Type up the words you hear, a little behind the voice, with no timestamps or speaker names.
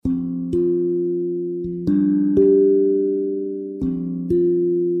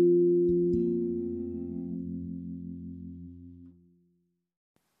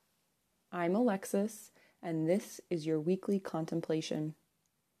Alexis, and this is your weekly contemplation.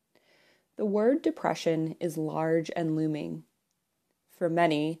 The word depression is large and looming. For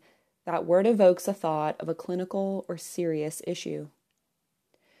many, that word evokes a thought of a clinical or serious issue.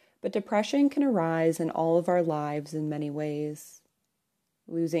 But depression can arise in all of our lives in many ways.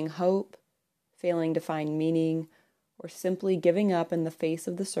 Losing hope, failing to find meaning, or simply giving up in the face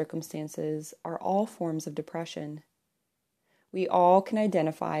of the circumstances are all forms of depression. We all can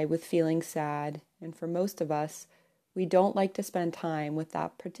identify with feeling sad, and for most of us, we don't like to spend time with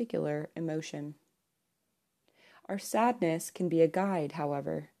that particular emotion. Our sadness can be a guide,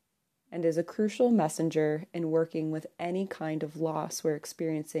 however, and is a crucial messenger in working with any kind of loss we're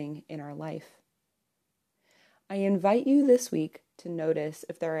experiencing in our life. I invite you this week to notice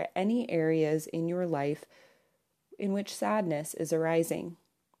if there are any areas in your life in which sadness is arising.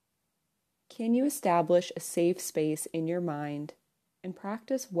 Can you establish a safe space in your mind and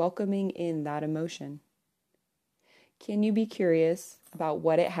practice welcoming in that emotion? Can you be curious about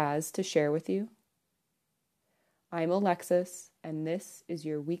what it has to share with you? I'm Alexis, and this is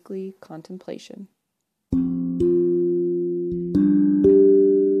your weekly contemplation.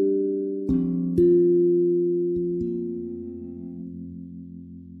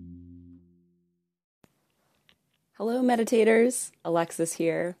 Hello, meditators. Alexis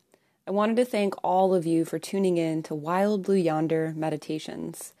here. I wanted to thank all of you for tuning in to Wild Blue Yonder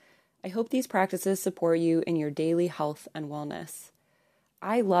Meditations. I hope these practices support you in your daily health and wellness.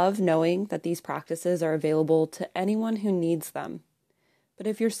 I love knowing that these practices are available to anyone who needs them. But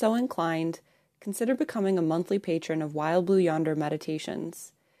if you're so inclined, consider becoming a monthly patron of Wild Blue Yonder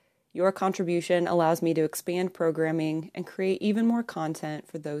Meditations. Your contribution allows me to expand programming and create even more content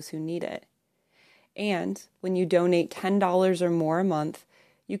for those who need it. And when you donate $10 or more a month,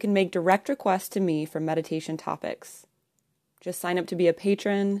 you can make direct requests to me for meditation topics. Just sign up to be a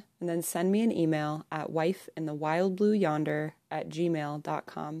patron and then send me an email at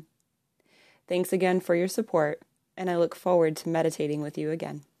wifeinthewildblueyonder@gmail.com. Thanks again for your support, and I look forward to meditating with you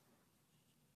again.